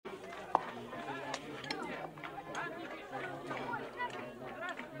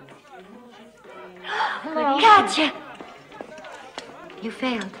Katya! You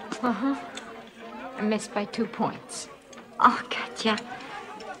failed. Uh-huh. I missed by 2 points. Oh, Katya.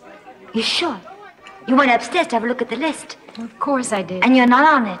 You sure? You went upstairs to have a look at the list. Of course I did. And you're not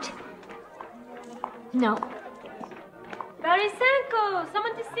on it. No. Marisenko,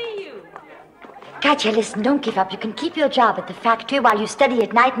 someone to see you. Katya, listen, don't give up. You can keep your job at the factory while you study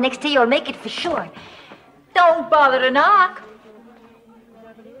at night. Next year you'll make it for sure. Don't bother to knock.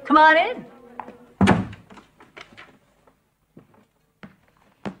 Come on in.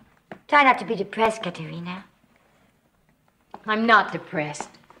 Try not to be depressed, Katerina. I'm not depressed.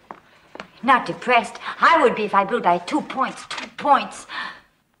 Not depressed. I would be if I blew by 2 points. 2 points.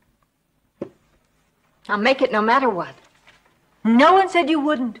 I'll make it no matter what. No one said you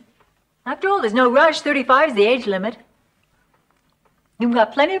wouldn't. After all, there's no rush. 35 is the age limit. You've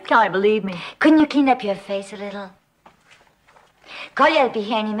got plenty of time, believe me. Couldn't you clean up your face a little? Kolya will be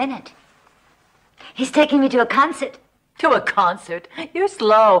here any minute. He's taking me to a concert. To a concert? You're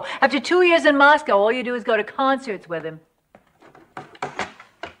slow. After 2 years in Moscow, all you do is go to concerts with him.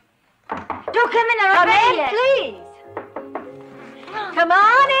 Don't come in, Come in, please. Come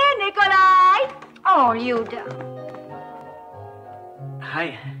on in, Nikolai. Oh, Yuda.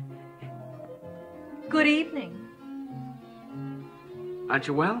 Hi. Good evening. Aren't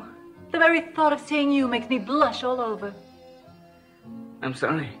you well? The very thought of seeing you makes me blush all over. I'm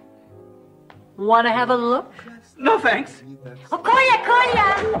sorry. Want to have a look? No, thanks. Oh, Kolya!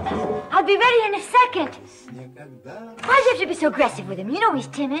 I'll be ready in a second. Why do you have to be so aggressive with him? You know he's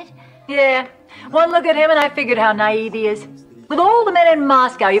timid. Yeah. One look at him and I figured how naive he is. With all the men in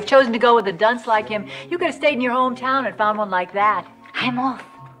Moscow, you've chosen to go with a dunce like him. You could have stayed in your hometown and found one like that. I'm off.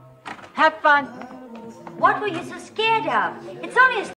 Have fun. What were you so scared of? It's only a